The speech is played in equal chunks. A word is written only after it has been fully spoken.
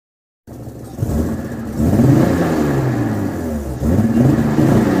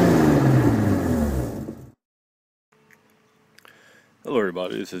Hello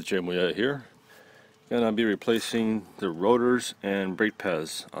everybody, this is Jay Moya here. Gonna be replacing the rotors and brake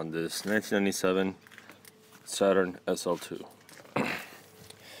pads on this 1997 Saturn SL2.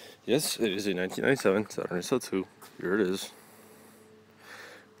 Yes, it is a 1997 Saturn SL2. Here it is.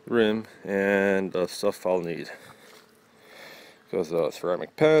 Rim and the stuff I'll need. Goes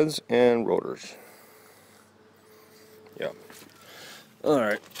ceramic pads and rotors. Yeah.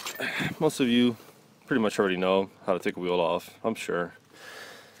 Alright. Most of you pretty much already know how to take a wheel off, I'm sure.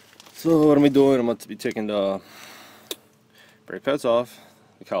 So what am I doing? I'm going to be taking the brake pads off,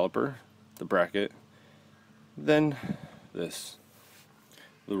 the caliper, the bracket, then this,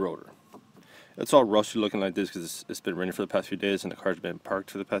 the rotor. It's all rusty looking like this because it's been raining for the past few days and the car's been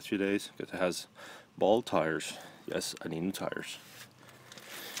parked for the past few days because it has bald tires. Yes, I need new tires.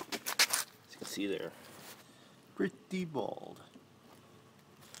 As you can see there, pretty bald.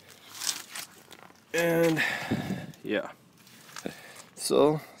 And yeah,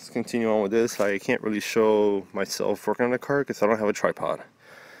 so let's continue on with this. I can't really show myself working on the car because I don't have a tripod,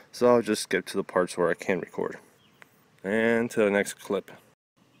 so I'll just skip to the parts where I can record and to the next clip.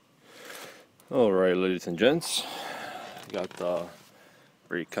 Alright, ladies and gents, got the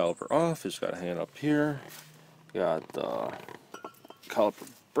brake caliper off. Just got to hang it up here. Got the caliper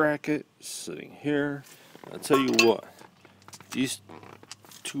bracket sitting here. I'll tell you what, these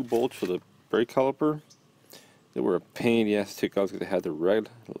two bolts for the brake caliper, they were a pain in the ass to take out because they had the red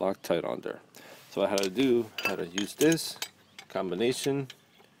Loctite on there. So what I had to do, I had to use this combination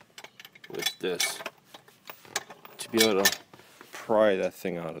with this to be able to pry that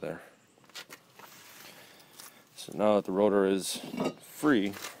thing out of there. So now that the rotor is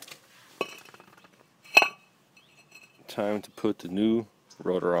free, time to put the new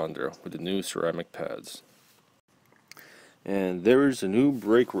rotor on there with the new ceramic pads. And there's a new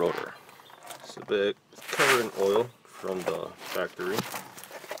brake rotor. It's a bit covered in oil from the factory,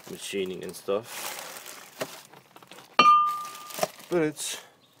 machining and stuff, but it's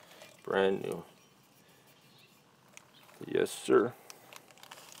brand new. Yes sir,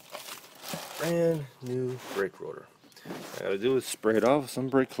 brand new brake rotor. All I gotta do is spray it off with some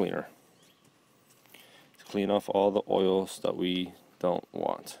brake cleaner to clean off all the oils that we don't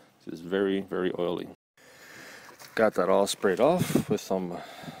want. This is very, very oily. Got that all sprayed off with some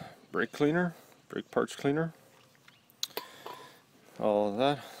brake cleaner, brake parts cleaner. All of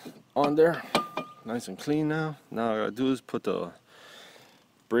that on there, nice and clean now. Now all I gotta do is put the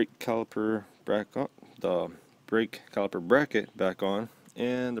brake caliper back on, the brake caliper bracket back on,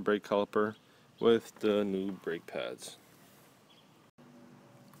 and the brake caliper with the new brake pads.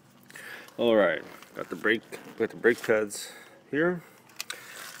 All right, got the brake pads here.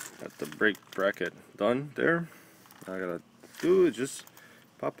 Got the brake bracket done there. All I gotta do is just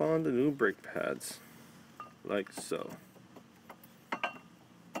pop on the new brake pads, like so.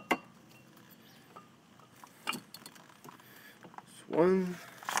 This one.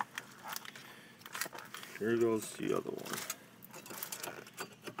 Here goes the other one.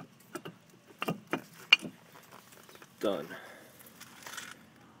 Done.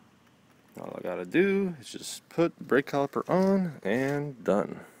 All I gotta do is just put the brake caliper on and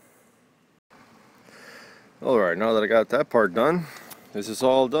done. Alright, now that I got that part done, this is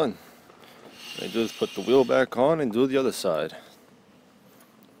all done. I just put the wheel back on and do the other side.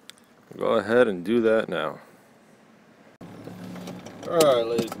 Go ahead and do that now. Alright,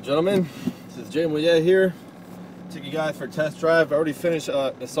 ladies and gentlemen, this is Jay Moya here. Took you guys for a test drive. I already finished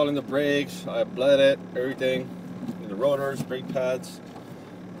installing the brakes. I bled it, everything. The rotors, brake pads.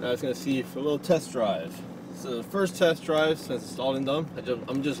 Now I was going to see for a little test drive. So the first test drive since installing them.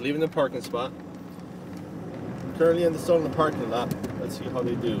 I'm just leaving the parking spot. Currently installing the parking lot. Let's see how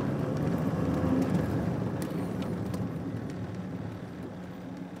they do.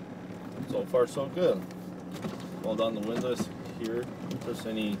 So far so good. Roll down the windows here if there's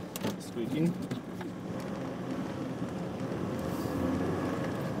any squeaking.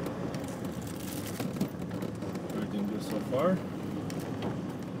 Everything good so far.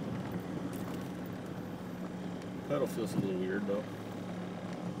 Pedal feels a little weird though.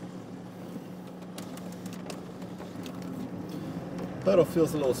 Pedal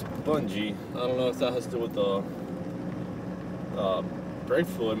feels a little spongy. I don't know if that has to do with the brake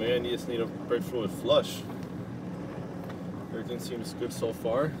fluid. Maybe I just need a brake fluid flush. Everything seems good so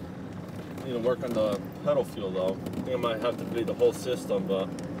far. Need to work on the pedal feel though. I think I might have to bleed the whole system, but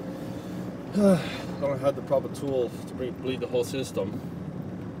I don't have the proper tool to bleed the whole system.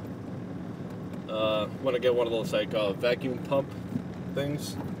 Want to get one of those like vacuum pump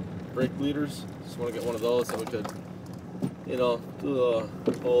things, brake bleeders. Just want to get one of those so we could, you know, do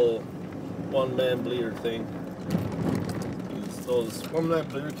the whole one-man bleeder thing. those Formula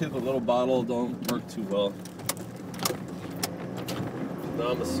bleeder kits with a little bottle don't work too well.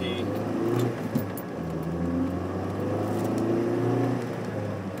 Now I'm gonna see.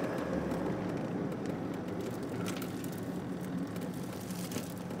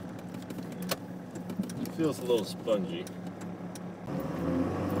 It feels a little spongy.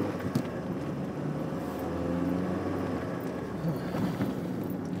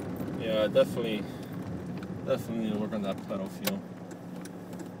 Yeah, definitely need to work on that pedal feel.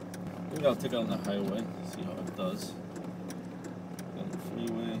 Maybe I'll take it on the highway, see how it does. On the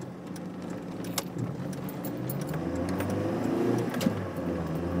freeway.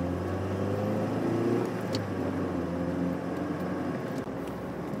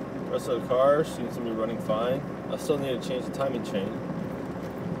 The rest of the car seems to be running fine. I still need to change the timing chain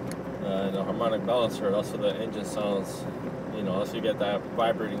and the harmonic balancer. Also, the engine sounds, you know, also you get that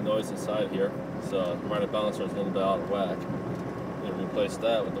vibrating noise inside here. So the harmonic balancer is a little bit out of whack. I'm gonna replace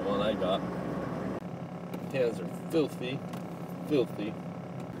that with the one I got. Hands are filthy, filthy.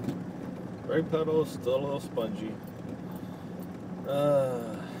 Brake pedal still a little spongy. I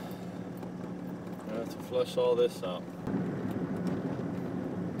have to flush all this out.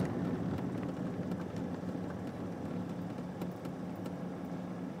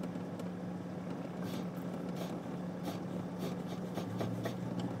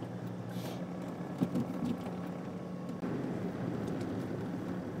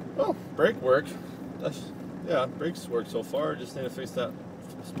 Oh, brake work. Yeah, brakes work so far. Just need to fix that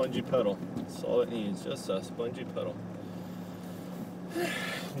spongy pedal. That's all it needs, just a spongy pedal.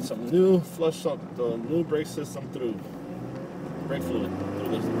 Need some new, flush up the new brake system through. Brake fluid through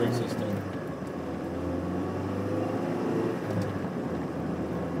this brake system.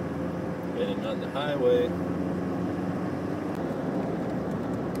 Getting on the highway.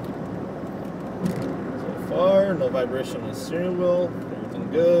 So far, no vibration on the steering wheel.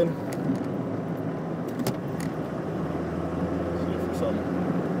 Everything good. See for some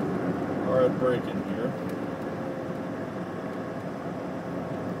hard braking here.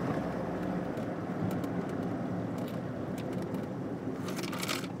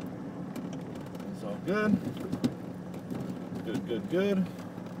 It's all good. Good.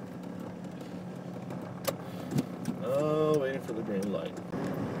 Oh, waiting for the green light.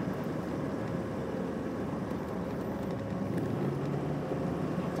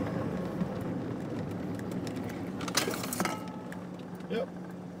 Yep.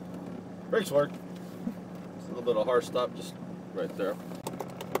 Brakes work. It's a little bit of a hard stop just right there.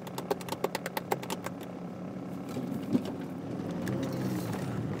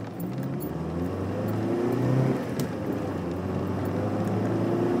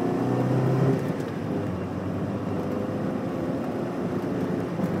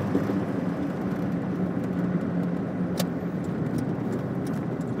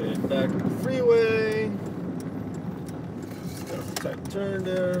 Heading back to the freeway. Got a tight turn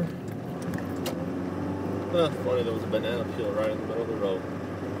there. Funny, there was a banana peel right in the middle of the road.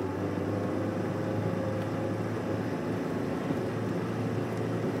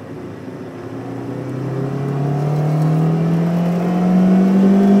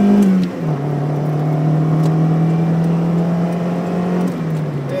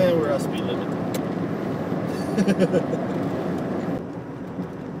 And we're at speed limit.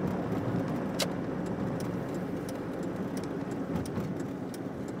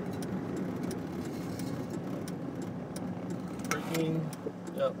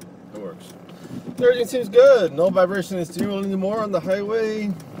 Yep, it works. Everything seems good. No vibration in the steering wheel anymore on the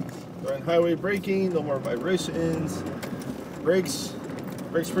highway. During highway braking, no more vibrations. Brakes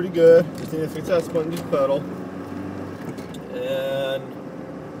pretty good. Just need to fix that spongy pedal. And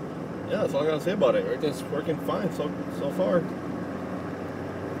yeah, that's all I gotta say about it. Everything's working fine so far.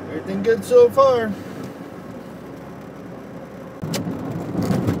 Everything good so far.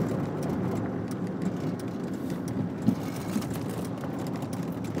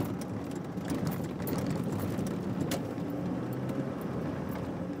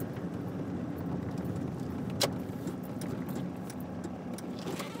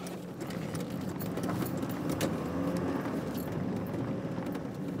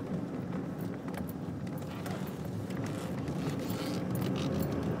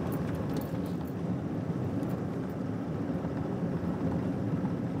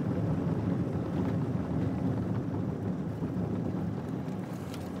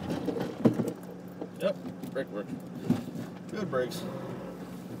 Yep, brake work. Good brakes.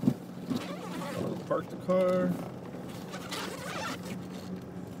 I'll park the car.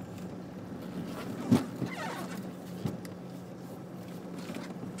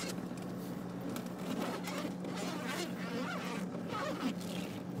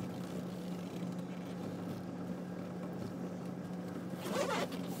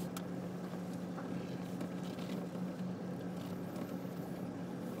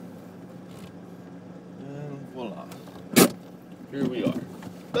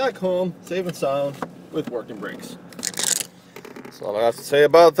 back home, safe and sound, with working brakes. That's all I have to say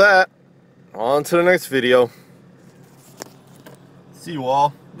about that. On to the next video. See you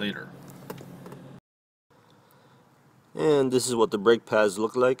all later. And this is what the brake pads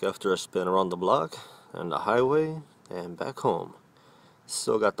look like after a spin around the block and the highway and back home.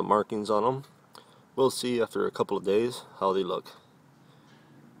 Still got the markings on them. We'll see after a couple of days how they look.